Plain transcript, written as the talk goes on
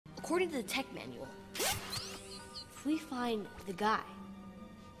according to the tech manual, if we find the guy,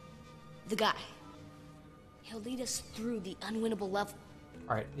 he'll lead us through the unwinnable level.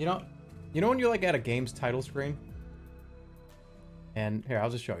 All right, you know when you're like at a game's title screen, and here I'll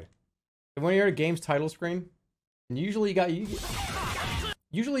just show you. When you're at a game's title screen, and usually you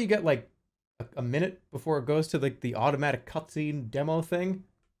get like a minute before it goes to like the automatic cutscene demo thing.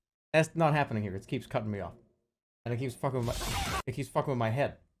 That's not happening here. It keeps cutting me off, and it keeps fucking with my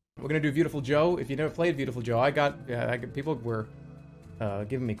head. We're gonna do Viewtiful Joe. If you never played Viewtiful Joe, I got people were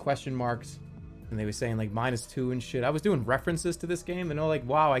giving me question marks, and they were saying like -2 and shit. I was doing references to this game, and they're like,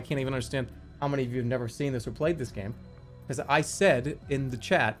 "Wow, I can't even understand how many of you have never seen this or played this game," because I said in the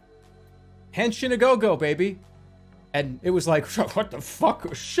chat, "Henshin a go-go, baby." And it was like, what the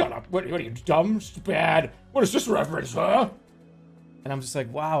fuck? Shut up. What are you, dumb? Bad? What is this reference, huh? And I'm just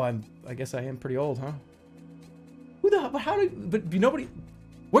like, wow, I guess I am pretty old, huh? Who the hell? But how did? But nobody.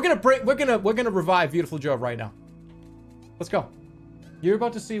 We're gonna revive Viewtiful Joe right now. Let's go. You're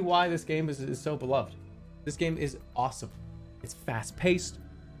about to see why this game is so beloved. This game is awesome. It's fast-paced,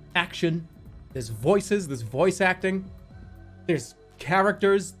 action. There's voices. There's voice acting. There's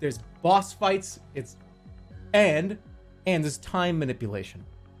characters. There's boss fights. And there's time manipulation.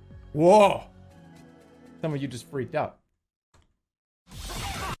 Whoa! Some of you just freaked out.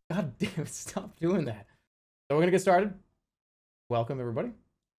 God damn it, stop doing that. So we're gonna get started. Welcome, everybody.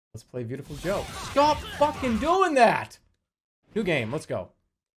 Let's play Viewtiful Joe. Stop fucking doing that! New game, let's go.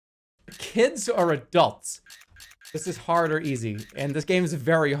 Kids or adults? This is hard or easy, and this game is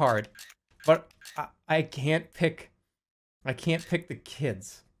very hard. But I can't pick the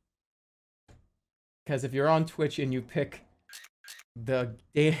kids. Because if you're on Twitch and you pick the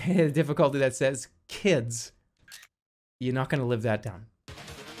difficulty that says kids, you're not gonna live that down.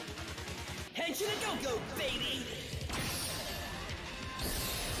 Henshin a go-go, baby!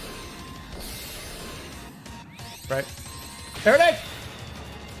 Right? There it is!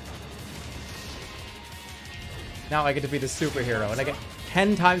 Now I get to be the superhero, and I get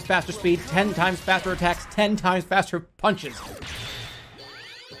 10 times faster speed, 10 times faster attacks, 10 times faster punches.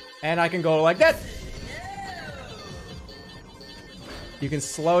 And I can go like that. You can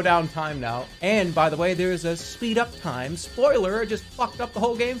slow down time now. And, by the way, there's a speed up time. Spoiler, I just fucked up the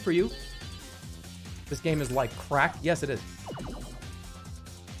whole game for you. This game is like crack. Yes, it is.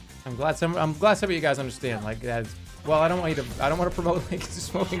 I'm glad some of you guys understand. Like, that is, well, I don't want to promote like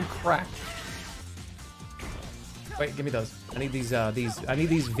smoking crack. Wait, give me those. I need these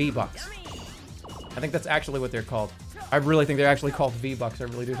V-Bucks. I think that's actually what they're called. I really think they're actually called V-Bucks. I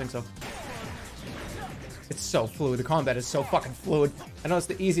really do think so. It's so fluid. The combat is so fucking fluid. I know it's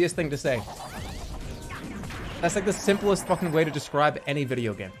the easiest thing to say. That's like the simplest fucking way to describe any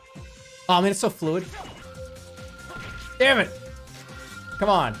video game. Oh man, it's so fluid. Damn it! Come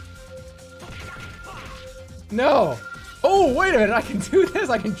on. No! Oh, wait a minute, I can do this,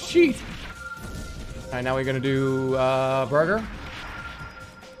 I can cheat! Alright, now we're gonna do, burger.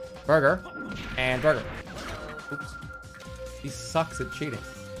 Burger. And burger. Oops. He sucks at cheating.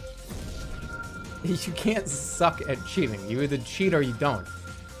 You can't suck at cheating. You either cheat or you don't.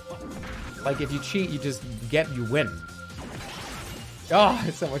 Like, if you cheat, you win. Oh,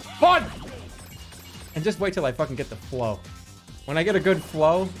 it's so much fun! And just wait till I fucking get the flow. When I get a good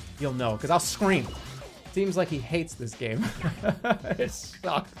flow, you'll know, because I'll scream. Seems like he hates this game. It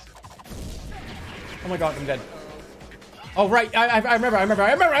sucks. Oh my god, I'm dead. Oh, right, I remember.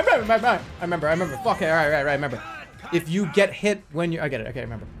 Fuck it, right, I remember. If you get hit when you... I get it, okay, I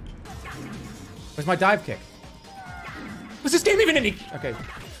remember. Where's my dive kick? Was this game even any... Okay,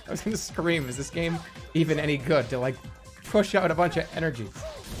 I was gonna scream, is this game even any good to, like, push out a bunch of energy?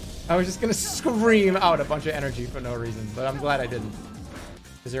 I was just gonna scream out a bunch of energy for no reason, but I'm glad I didn't.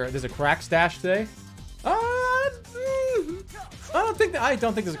 There's a crack stash today? I don't think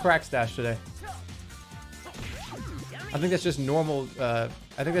there's a crack stash today. I think that's just normal,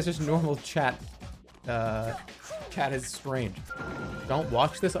 chat. Chat is strange. Don't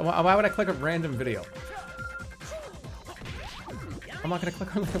watch this. Why would I click a random video? I'm not gonna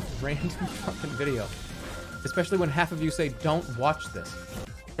click on like a random fucking video. Especially when half of you say, don't watch this.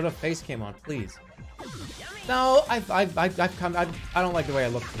 Put a face cam on, please. No, I don't like the way I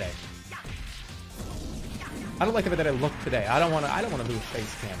look today. I don't like the way that I look today. I don't want to do a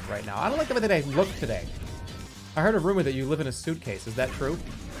face cam right now. I don't like the way that I look today. I heard a rumor that you live in a suitcase. Is that true?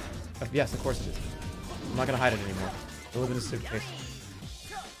 Yes, of course it is. I'm not gonna hide it anymore. I live in a suitcase.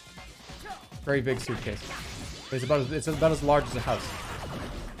 Very big suitcase. It's about as large as a house.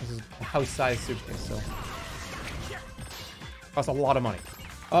 This is a house-sized suitcase, so costs a lot of money.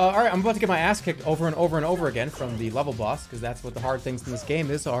 Alright, I'm about to get my ass kicked over and over and over again from the level boss, because that's what the hard things in this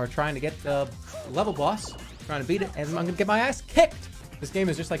game is, are trying to get the level boss, trying to beat it, and I'm gonna get my ass kicked! This game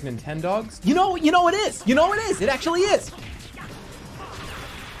is just like Nintendogs. You know it is! You know it is! It actually is!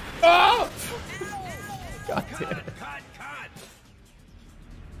 Oh! God damn it.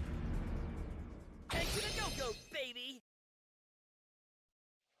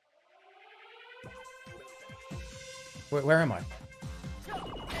 Where am I?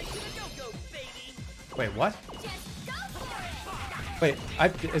 Wait, what? Wait,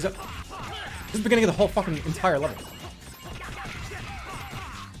 is it? This is the beginning of the whole fucking entire level.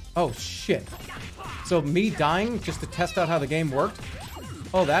 Oh shit. So me dying just to test out how the game worked?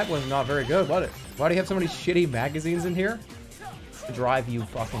 Oh, that was not very good, was it? Why do you have so many shitty magazines in here? To drive you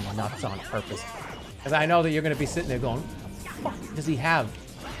fucking nuts on purpose. Because I know that you're gonna be sitting there going, what the fuck does he have?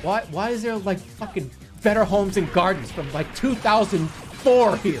 Why is there like fucking Better Homes and Gardens from like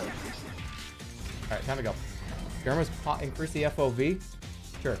 2004 here? Alright, time to go. Jerma's increase the FOV?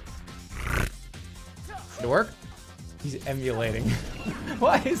 Sure. Did it work? He's emulating.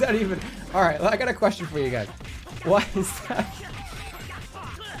 Why is that even? Alright, I got a question for you guys. Why is that?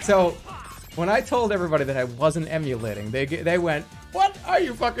 So, when I told everybody that I wasn't emulating, they went, what? Are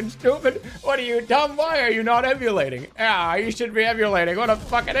you fucking stupid? What are you dumb? Why are you not emulating? Yeah, you should be emulating. What a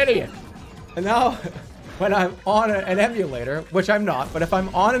fucking idiot. And now, when I'm on an emulator, which I'm not, but if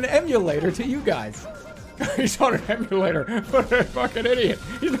I'm on an emulator to you guys, he's on an emulator. What a fucking idiot.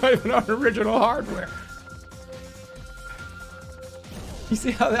 He's not even on original hardware. You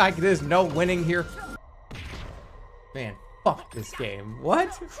see how like there's no winning here? Man, fuck this game. What?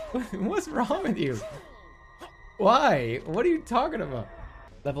 What's wrong with you? Why? What are you talking about?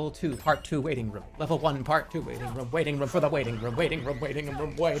 Level 2, part 2, waiting room. Level 1, part 2, waiting room for the waiting room, waiting.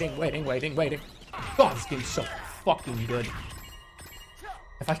 God, this game's so fucking good.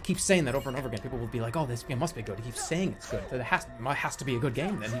 If I keep saying that over and over again, people will be like, oh, this game must be good. He keeps saying it's good. It has to be a good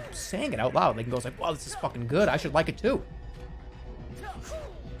game. Then he keeps saying it out loud. Like, he goes like, wow, this is fucking good. I should like it too.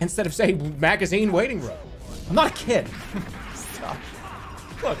 Instead of saying magazine waiting room. I'm not a kid. Stop.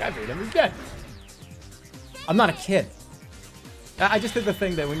 Look, I beat him. He's dead. I'm not a kid. I just did the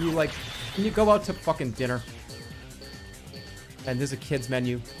thing that when you go out to fucking dinner and there's a kid's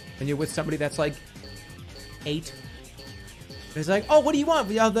menu and you're with somebody that's like 8. It's like, oh, what do you want?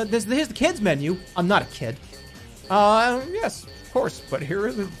 Here's the kids menu. I'm not a kid. Yes, of course. But here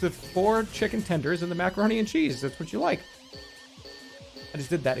are the 4 chicken tenders and the macaroni and cheese. That's what you like. I just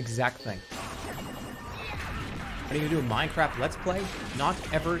did that exact thing. Are you gonna do a Minecraft Let's Play? Not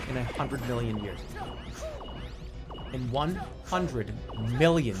ever in 100 million years. In 100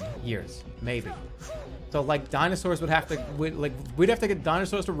 million years, maybe. So like dinosaurs would have to, we'd have to get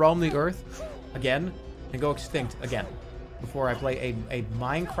dinosaurs to roam the earth again and go extinct again before I play a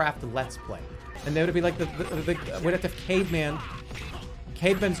Minecraft Let's Play. And they would be like we'd have to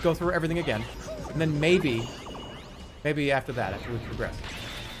cavemen's go through everything again, and then maybe after that, after we progress.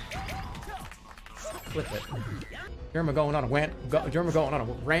 Flip it. Jerma going on a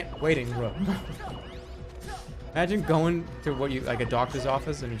rant waiting room. Imagine going to like a doctor's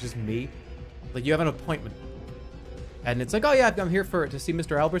office and it's just me. Like you have an appointment. And it's like, oh yeah, I'm here to see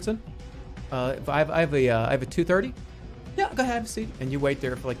Mr. Albertson. I have a 2:30. Yeah, go ahead, have a seat. And you wait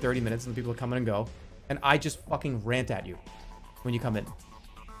there for like 30 minutes and the people come in and go. And I just fucking rant at you when you come in.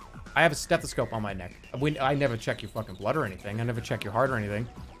 I have a stethoscope on my neck. I never check your fucking blood or anything. I never check your heart or anything.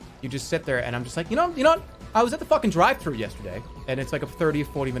 You just sit there and I'm just like, you know what? I was at the fucking drive-thru yesterday. And it's like a 30 or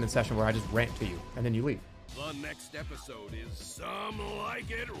 40 minute session where I just rant to you. And then you leave. The next episode is Some Like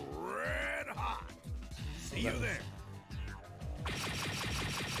It Red Hot. See you there.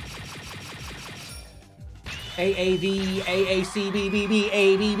 AAV, AACBBB,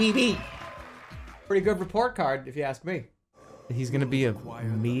 ABBB. Pretty good report card, if you ask me. He's gonna be a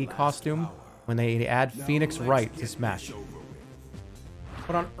me costume when they add Phoenix Wright to Smash.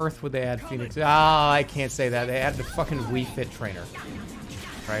 What on earth would they add Phoenix? Ah, I can't say that. They added the fucking Wii Fit trainer.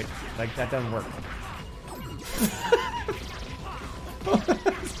 Right? Like, that doesn't work.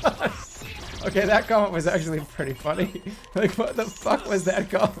 Okay, that comment was actually pretty funny. Like, what the fuck was that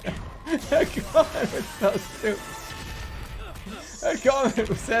comment? That comment was so stupid. That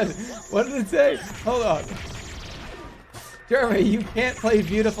comment said, what did it say? Hold on. Jeremy, you can't play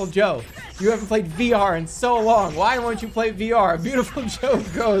Beautiful Joe. You haven't played VR in so long. Why won't you play VR? Beautiful Joe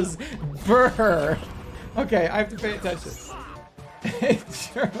goes brr. Okay, I have to pay attention.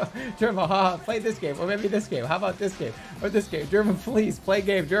 Jerma, play this game, or maybe this game. How about this game, or this game? Jerma, please, play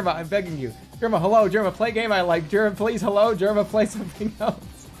game. Jerma, I'm begging you. Jerma, hello. Jerma, play game I like. Jerma, please, hello. Jerma, play something else.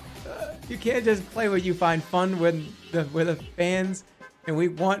 You can't just play what you find fun with the fans And we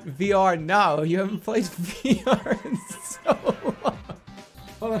want VR now. You haven't played VR in so long.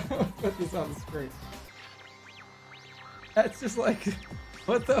 Hold on, I'll put this on the screen. That's just like,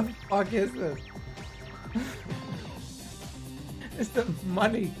 what the fuck is this? It's the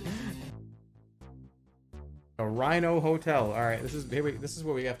money. A Rhino Hotel. All right, this is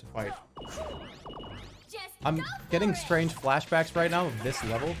where we have to fight. I'm getting strange flashbacks right now of this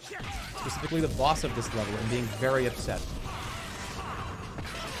level, specifically the boss of this level, and being very upset.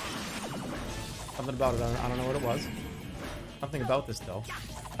 Something about it, I don't know what it was. Something about this though.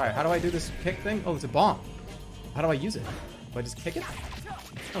 All right, how do I do this kick thing? Oh, it's a bomb. How do I use it? Do I just kick it?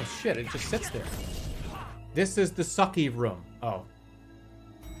 Oh shit, it just sits there. This is the sucky room. Oh.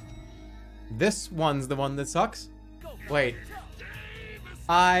 This one's the one that sucks? Wait.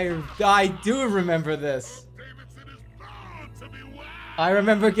 I do remember this. I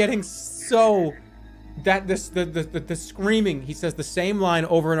remember getting so... the screaming, he says the same line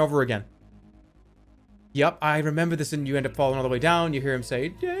over and over again. Yep, I remember this, and you end up falling all the way down. You hear him say,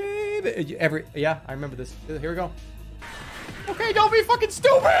 David. Yeah, I remember this. Here we go. Okay, don't be fucking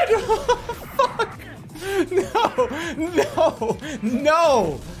stupid! Fuck!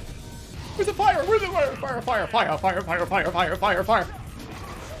 No! Where's the fire? Where's the fire? Fire!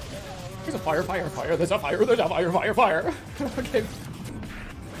 There's a fire! There's a fire! Okay.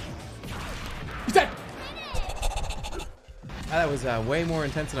 He's dead! That was way more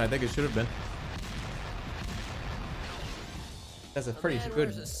intense than I think it should have been. That's a pretty good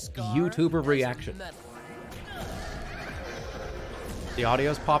YouTuber reaction. The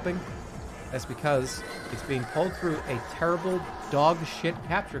audio's popping. That's because it's being pulled through a terrible dog shit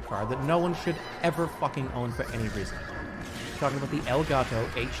capture card that no one should ever fucking own for any reason. I'm talking about the Elgato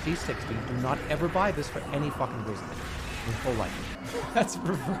HD60. Do not ever buy this for any fucking reason in full life. That's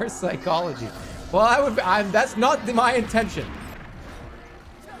reverse psychology. Well, that's not my intention.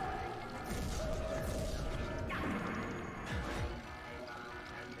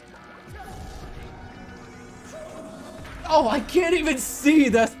 Oh, I can't even see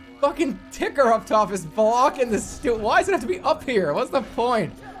the fucking ticker up top is blocking this. Why does it have to be up here? What's the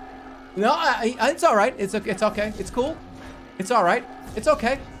point? No, it's all right. It's okay. It's cool. It's all right. It's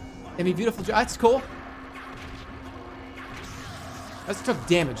okay. I mean, beautiful. That's cool. I just took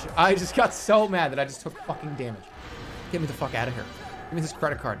damage. I just got so mad that I just took fucking damage. Get me the fuck out of here. Give me this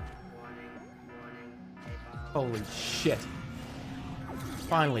credit card. Holy shit.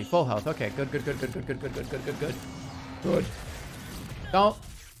 Finally, full health. Okay, good. Good. Don't.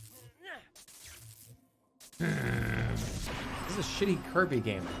 This is a shitty Kirby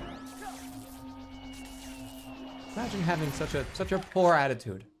game. Imagine having such a poor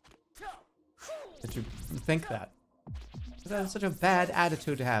attitude. That you think that. That's such a bad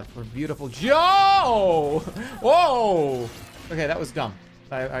attitude to have for beautiful Joe! Whoa! Okay, that was dumb.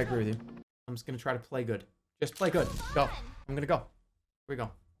 I agree with you. I'm just gonna try to play good. Just play good. Go. I'm gonna go. Here we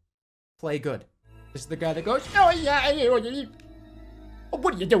go. Play good. This is the guy that goes, oh yeah,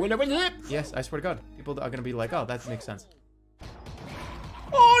 what are you doing over there? Yes, I swear to God, people are gonna be like, oh, that makes sense.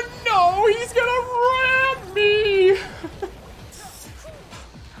 Oh no, he's gonna ram me!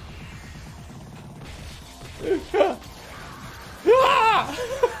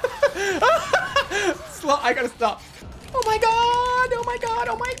 I gotta stop. Oh my God, oh my God,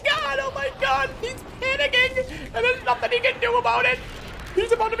 oh my God, oh my God, he's panicking, and there's nothing he can do about it.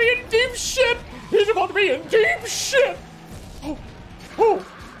 He's about to be in deep shit. He's about to be in deep shit. Oh.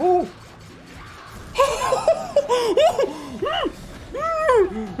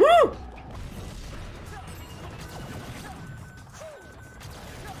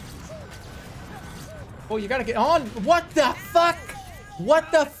 Oh, you gotta get on. What the fuck? What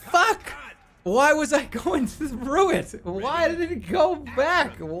the fuck? Why was I going through it? Why did it go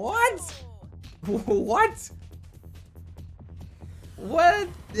back? What? What? What?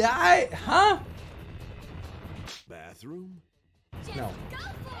 Huh? Bathroom? No.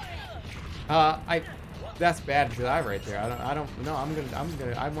 That's bad because I right there. I don't know.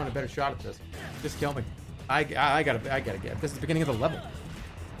 I want a better shot at this. Just kill me. I gotta get. This is the beginning of the level.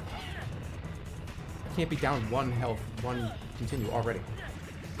 I can't be down 1 health, 1 continue already.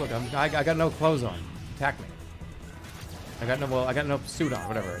 Look, I got no clothes on. Attack me. I got no suit on,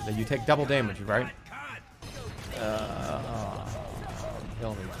 whatever. That you take double damage, right?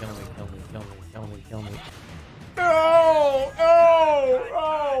 Kill me. No!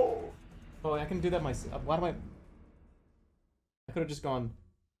 Oh, I can do that myself. Why do I could have just gone.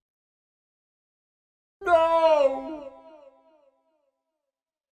 No!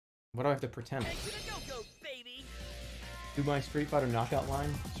 What do I have to pretend? Do my Street Fighter knockout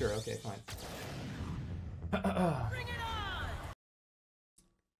line? Sure, okay, fine.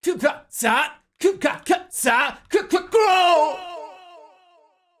 sa, sa, grow.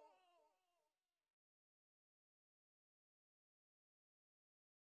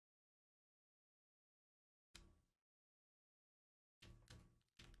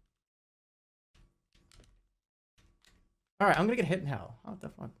 All right, I'm gonna get hit now. What the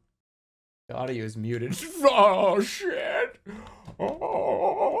fuck? The audio is muted. Oh shit!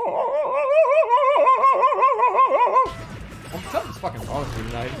 Something's fucking wrong with me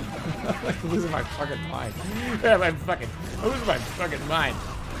tonight. I'm like losing my fucking mind. Yeah, I'm losing my fucking mind.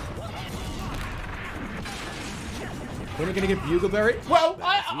 When are we gonna get Bugleberry? Well,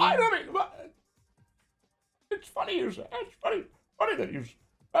 I don't mean. It's funny you say. It's funny that you.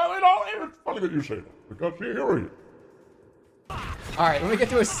 Well, it's funny that you say that because here. All right, when we get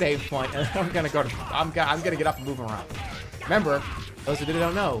to a save point, I'm gonna get up and move around. Remember, those who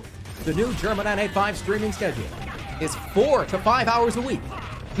don't know, the new German 985 streaming schedule is 4 to 5 hours a week.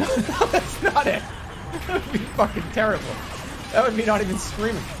 No, that's not it. That would be fucking terrible. That would be not even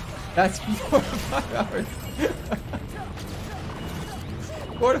streaming. That's 4 to 5 hours.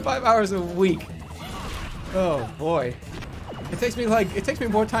 4 to 5 hours a week. Oh boy. It takes me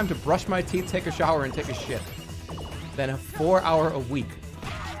more time to brush my teeth, take a shower, and take a shit than a 4 hour a week.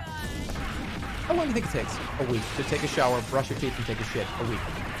 How long do you think it takes a week to take a shower, brush your teeth, and take a shit a week?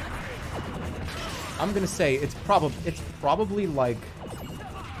 I'm gonna say it's probably like,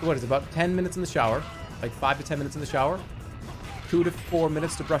 what is it, about 10 minutes in the shower, like 5 to 10 minutes in the shower, 2 to 4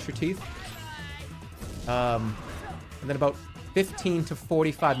 minutes to brush your teeth, and then about 15 to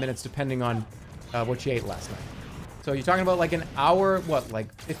 45 minutes depending on what you ate last night. So you're talking about like an hour, what,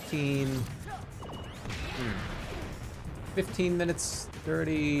 like 15 minutes,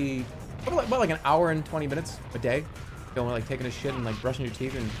 30, about like an hour and 20 minutes a day. Going like taking a shit and like brushing your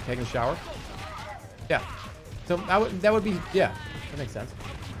teeth and taking a shower. Yeah. So that would be, yeah, that makes sense.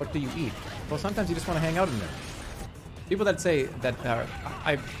 What do you eat? Well, sometimes you just want to hang out in there. People that say that,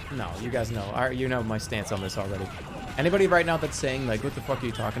 no, you guys know. You know my stance on this already. Anybody right now that's saying like, what the fuck are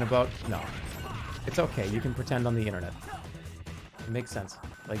you talking about? No. It's okay. You can pretend on the internet. It makes sense.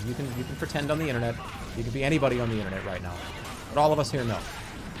 Like you can pretend on the internet. You can be anybody on the internet right now. But all of us here know.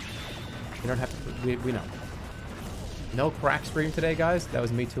 You don't have to. We know. No crack stream today, guys. That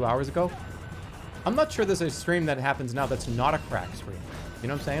was me 2 hours ago. I'm not sure there's a stream that happens now that's not a crack stream. You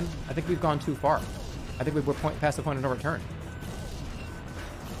know what I'm saying? I think we've gone too far. I think we're past the point of no return.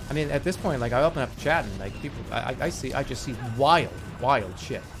 I mean, at this point, like I open up chat and like people, I just see wild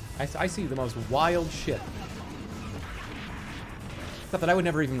shit. I see the most wild shit. Stuff that I would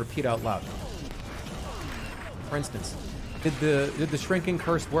never even repeat out loud. For instance, did the shrinking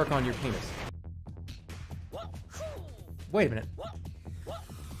curse work on your penis? Wait a minute.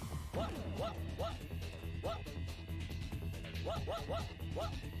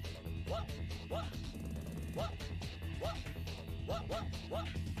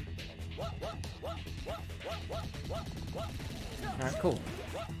 Alright, cool.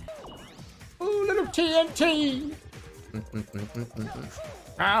 Ooh, little TNT!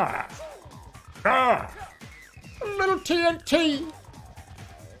 Little TNT!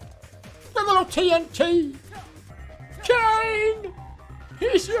 The little TNT! Kane!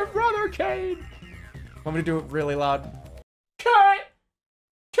 He's your brother, Kane! Want me to do it really loud? Kane!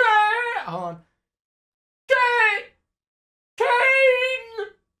 Kane! Hold on. Kane! Kane!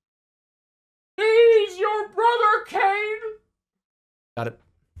 He's your brother, Kane! Got it.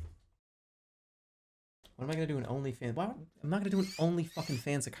 What am I gonna do an OnlyFans? Why? I'm not gonna do an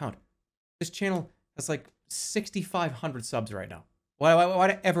OnlyFans account. This channel has like 6,500 subs right now.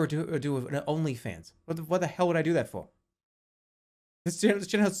 Why'd I ever do an OnlyFans? What the hell would I do that for? This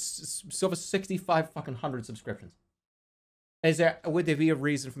channel has over 6,500 subscriptions. Would there be a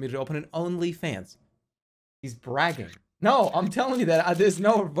reason for me to open an OnlyFans? He's bragging. No, I'm telling you that there's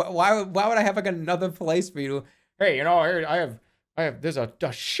no. Why would I have like another place for you to? Hey, you know, I have. There's a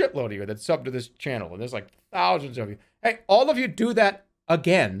shitload of you that sub to this channel, and there's like thousands of you. Hey, all of you do that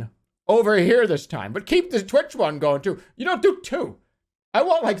again over here this time, but keep the Twitch one going too. You don't do 2. I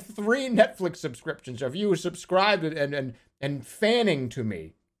want like 3 Netflix subscriptions of you subscribed and fanning to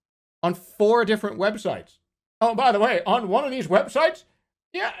me on 4 different websites. Oh, by the way, on one of these websites,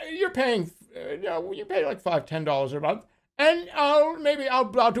 yeah, you're paying, you pay like $5-10 a month, and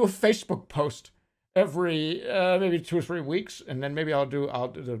I'll do a Facebook post every maybe 2 or 3 weeks, and then maybe I'll do a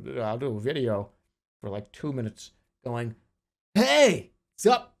video for like 2 minutes going, hey, what's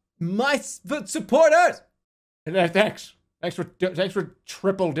up, my supporters? And thanks for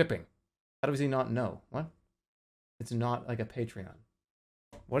triple dipping. How does he not know? What? It's not like a Patreon.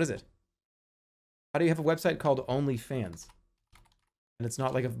 What is it? How do you have a website called OnlyFans? And it's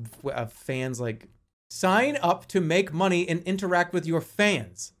not like a fans like, sign up to make money and interact with your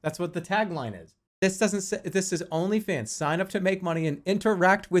fans. That's what the tagline is. This doesn't say, this is OnlyFans. Sign up to make money and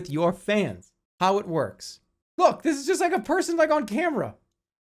interact with your fans. How it works. Look, this is just like a person like on camera.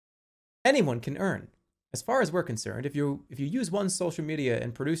 Anyone can earn. As far as we're concerned, if you use one social media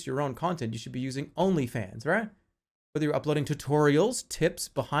and produce your own content, you should be using OnlyFans, right? Whether you're uploading tutorials, tips,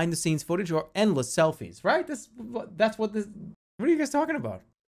 behind the scenes footage, or endless selfies, right? That's what this, what are you guys talking about?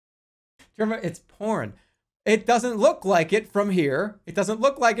 Do you remember? It's porn. It doesn't look like it from here. It doesn't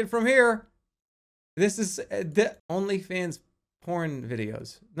look like it from here. This is the OnlyFans porn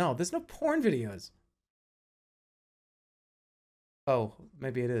videos. No, there's no porn videos. Oh,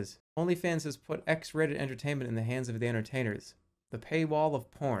 maybe it is. OnlyFans has put X-rated entertainment in the hands of the entertainers. The paywall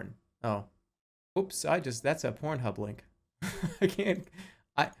of porn. Oh. Oops, that's a Pornhub link. I can't,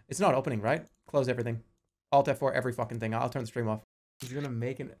 it's not opening, right? Close everything. Alt F4 every fucking thing. I'll turn the stream off. You're gonna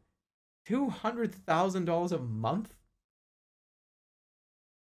make an $200,000 a month?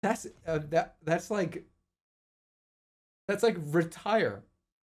 That's like retire.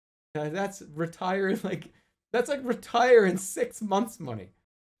 That's retire that's like retire in 6 months money.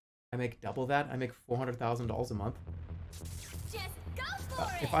 I make double that. I make $400,000 a month. Just go for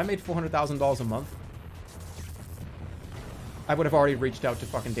it. If I made $400,000 a month, I would have already reached out to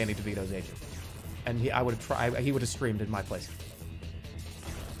fucking Danny DeVito's agent, and he would have streamed in my place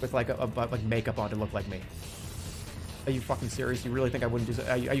with like like makeup on to look like me. Are you fucking serious? You really think I wouldn't do that?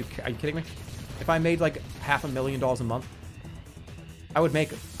 Are you kidding me? If I made like $500,000 a month, I would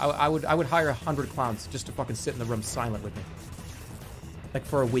hire 100 clowns just to fucking sit in the room silent with me, like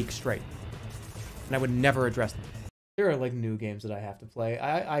for a week straight, and I would never address them. There are like new games that I have to play.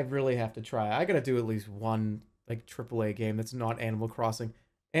 I really have to try. I gotta do at least one like AAA game that's not Animal Crossing.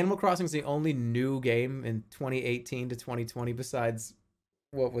 Animal Crossing is the only new game in 2018 to 2020 besides,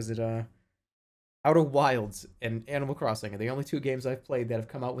 what was it, Outer Wilds and Animal Crossing are the only two games I've played that have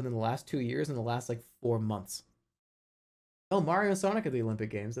come out within the last 2 years and the last like 4 months. Oh, Mario and Sonic at the Olympic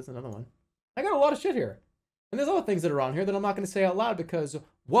Games. That's another one. I got a lot of shit here. And there's other things that are on here that I'm not going to say out loud because,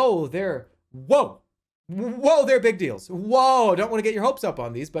 whoa, they're big deals. Whoa, don't want to get your hopes up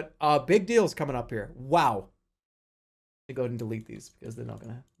on these, but big deals coming up here. Wow. I'm going to go ahead and delete these because they're not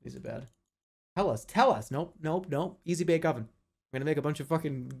going to, these are bad. Tell us. Nope. Easy bake oven. I'm going to make a bunch of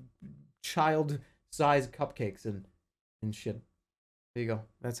fucking child-sized cupcakes and shit. There you go.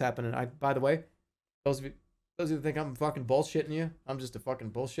 That's happening. By the way, those of you who think I'm fucking bullshitting you, I'm just a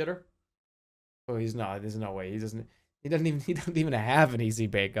fucking bullshitter. Oh, he's not. There's no way. He doesn't even have an easy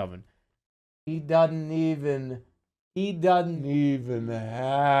bake oven. He doesn't even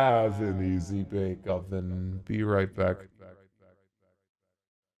have an easy bake oven. Be right back.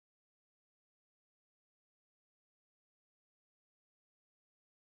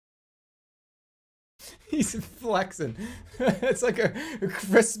 He's flexing. It's like a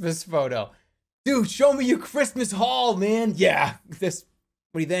Christmas photo. Dude, show me your Christmas haul, man. Yeah, this.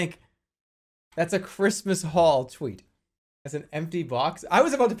 What do you think? That's a Christmas haul tweet. That's an empty box. I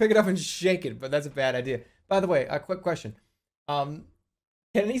was about to pick it up and shake it, but that's a bad idea. By the way, a quick question. Can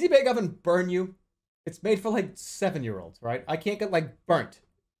an easy bake oven burn you? It's made for like 7-year-olds, right? I can't get like burnt.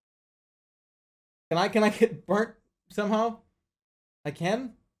 Can I get burnt somehow? I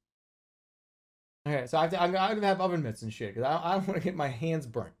can? Okay, so I'm gonna have oven mitts and shit, because I don't want to get my hands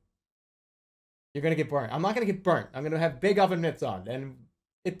burnt. You're gonna get burnt. I'm not gonna get burnt. I'm gonna have big oven mitts on. And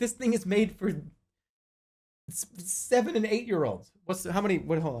if this thing is made for 7 and 8-year-olds, hold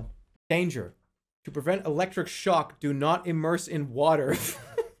on. Danger. To prevent electric shock, do not immerse in water.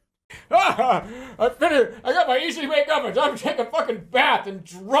 I got my easy bake oven. I'm gonna take a fucking bath and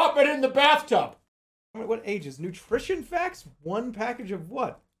drop it in the bathtub. What ages? Nutrition facts? 1 package of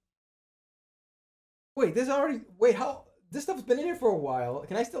what? Wait, how? This stuff's been in here for a while.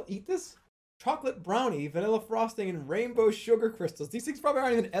 Can I still eat this? Chocolate brownie, vanilla frosting, and rainbow sugar crystals. These things probably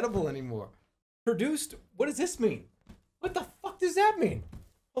aren't even edible anymore. Produced, what does this mean? What the fuck does that mean?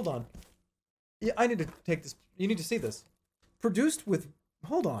 Hold on. Yeah, I need to take this. You need to see this. Produced with,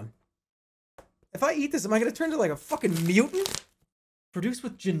 hold on. If I eat this, am I going to turn into like a fucking mutant? Produced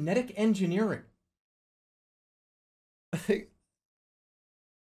with genetic engineering.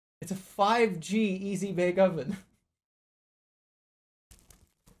 It's a 5G easy bake oven.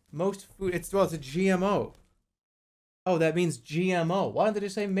 Most food, it's a GMO. Oh, that means GMO. Why don't they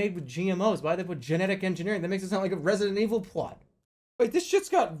just say made with GMOs? Why do they put genetic engineering? That makes it sound like a Resident Evil plot. Wait, this shit's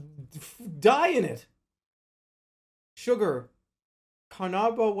got dye in it. Sugar.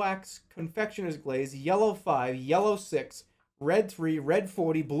 Carnauba wax confectioner's glaze. Yellow 5, yellow 6, red 3, red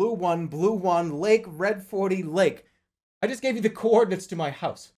 40, blue 1, lake, red 40, lake. I just gave you the coordinates to my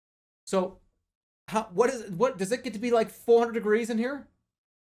house. So, what does it get to be like 400 degrees in here?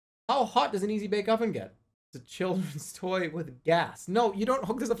 How hot does an Easy Bake Oven get? It's a children's toy with gas. No, you don't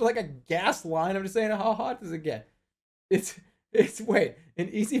hook this up to like a gas line. I'm just saying, how hot does it get? Wait, an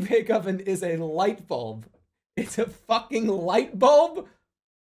Easy Bake Oven is a light bulb. It's a fucking light bulb?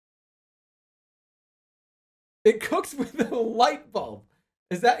 It cooks with a light bulb.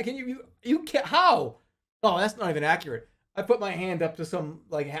 Is that, you can't, how? Oh, that's not even accurate. I put my hand up to some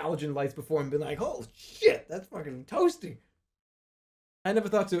like halogen lights before and been like, oh shit, that's fucking toasty. I never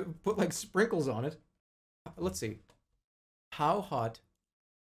thought to put like sprinkles on it. Let's see. How hot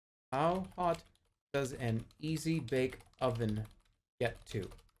does an Easy Bake Oven get to?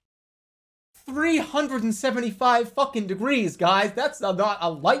 375 fucking degrees, guys. That's not a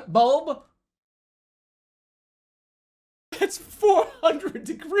light bulb. That's 400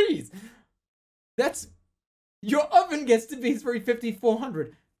 degrees. That's, your oven gets to be 350,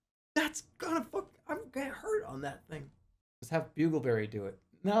 400. That's gonna I'm gonna hurt on that thing. Just have Bugleberry do it.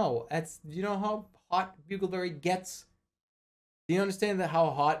 No, you know how hot Bugleberry gets? Do you understand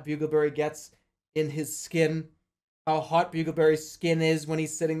how hot Bugleberry gets in his skin? How hot Bugleberry's skin is when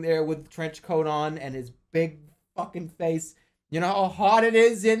he's sitting there with the trench coat on and his big fucking face. You know how hot it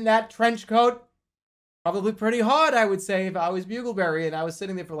is in that trench coat? Probably pretty hot, I would say, if I was Bugleberry and I was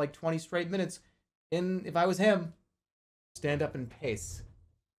sitting there for like 20 straight minutes. If I was him, stand up and pace.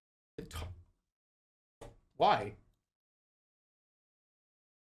 Why?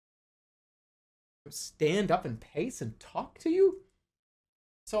 Stand up and pace and talk to you?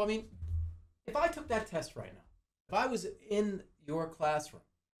 So, I mean, if I took that test right now, if I was in your classroom,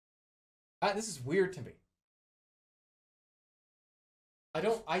 this is weird to me. I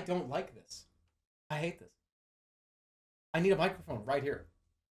don't like this. I hate this. I need a microphone right here.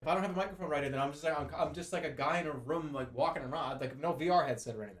 If I don't have a microphone right here, then I'm just like a guy in a room, like walking around, like no VR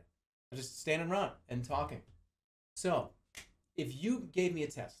headset or anything. I'm just standing around and talking. So, if you gave me a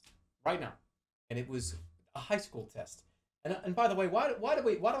test right now, and it was a high school test, and by the way, why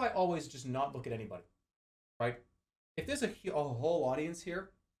do I always just not look at anybody, right? If there's a whole audience here,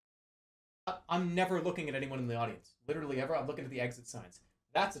 I'm never looking at anyone in the audience. Literally ever. I'm looking at the exit signs.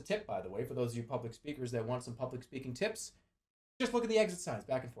 That's a tip, by the way, for those of you public speakers that want some public speaking tips. Just look at the exit signs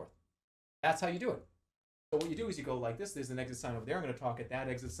back and forth. That's how you do it. So what you do is you go like this. There's an exit sign over there. I'm going to talk at that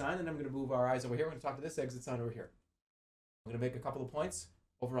exit sign, and I'm going to move our eyes over here. We're going to talk to this exit sign over here. I'm going to make a couple of points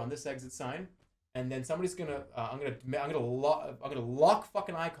over on this exit sign, and then somebody's going to I'm going to lock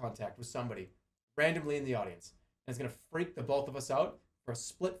fucking eye contact with somebody randomly in the audience. And it's going to freak the both of us out for a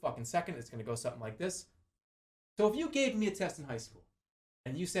split fucking second. It's going to go something like this. So if you gave me a test in high school,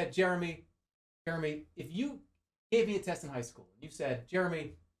 and you said, Jeremy, if you gave me a test in high school, and you said,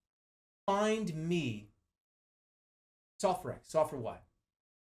 Jeremy, find me soft for X, soft for Y,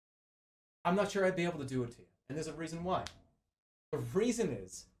 I'm not sure I'd be able to do it to you. And there's a reason why. The reason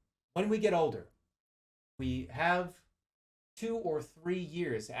is, when we get older, we have 2 or 3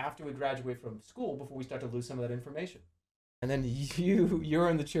 years after we graduate from school before we start to lose some of that information. And then you're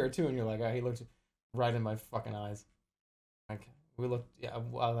in the chair too, and you're like, oh, he looked right in my fucking eyes. Okay. We looked, yeah,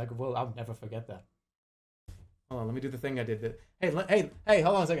 well, I'll never forget that. Hold on, let me do the thing I did. Hey,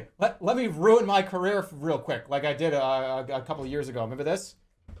 hold on a second. Let me ruin my career real quick, like I did a couple of years ago. Remember this?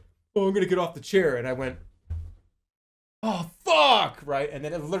 Oh, I'm gonna get off the chair, and I went, oh fuck, right? And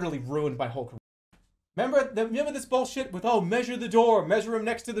then it literally ruined my whole career. Remember this bullshit with, oh, measure the door, measure him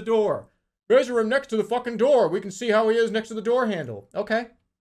next to the door, measure him next to the fucking door. We can see how he is next to the door handle. Okay,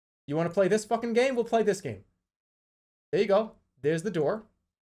 you want to play this fucking game? We'll play this game. There you go. There's the door.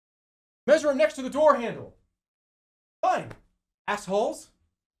 Measure him next to the door handle. Fine. Assholes.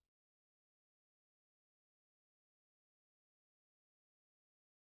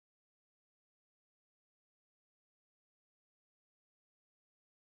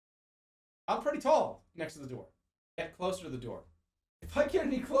 I'm pretty tall next to the door. Get closer to the door. If I get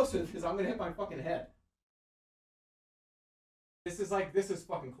any closer, because I'm going to hit my fucking head. This is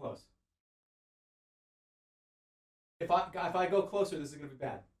fucking close. If I go closer, this is going to be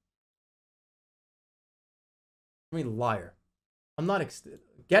bad. I mean, liar. I'm not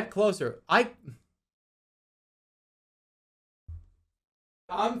get closer.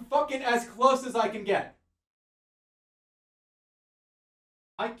 I'm fucking as close as I can get.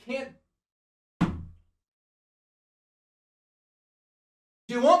 I can't.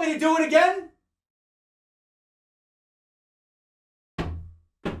 Do you want me to do it again?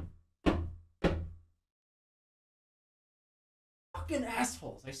 Fucking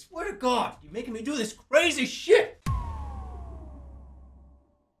assholes. I swear to God, you're making me do this crazy shit.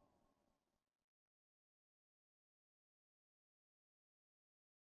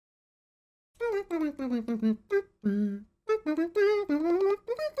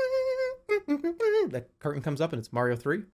 That curtain comes up and it's Mario 3.